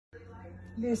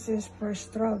This is for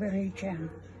strawberry jam.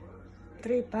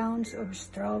 3 pounds of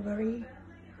strawberry,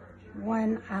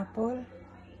 1 apple,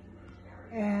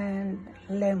 and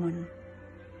lemon.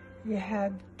 You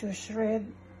have to shred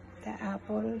the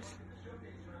apples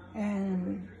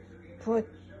and put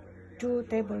 2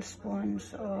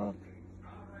 tablespoons of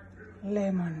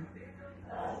lemon,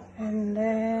 and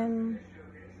then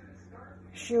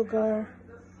sugar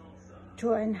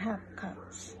 2.5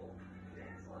 cups.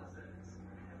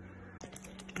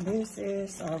 This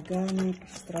is organic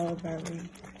strawberry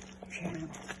jam.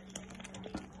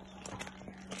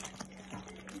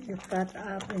 You cut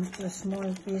up into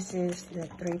small pieces the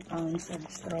 3 pounds of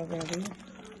strawberry,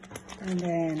 and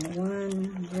then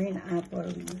 1 green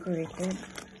apple grated,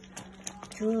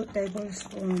 2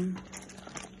 tablespoons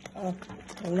of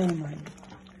lemon,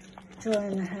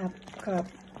 2.5 cup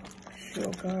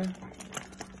sugar.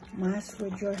 Mash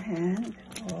with your hand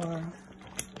or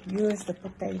use the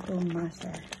potato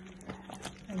masher,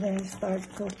 and then start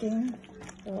cooking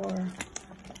for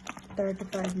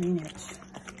 35 minutes,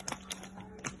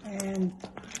 and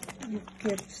you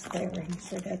keep stirring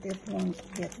so that it won't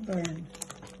get burned.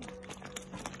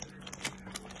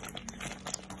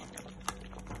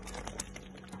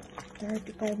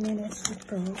 "35 minutes to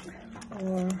cook,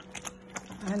 or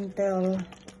until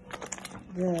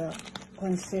the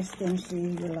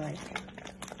consistency you like.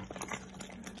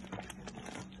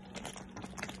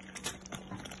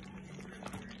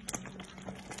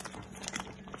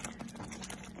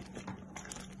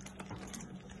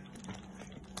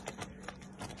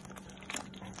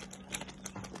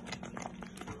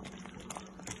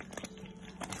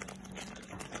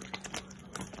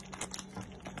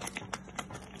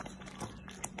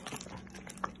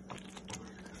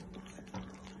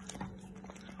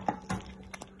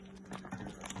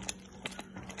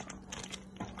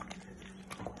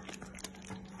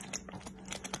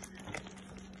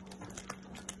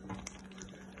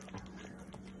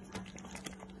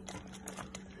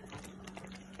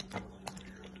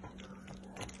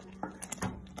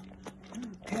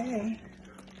 Okay,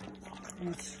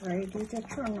 it's ready to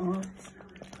turn off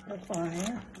the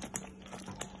fire.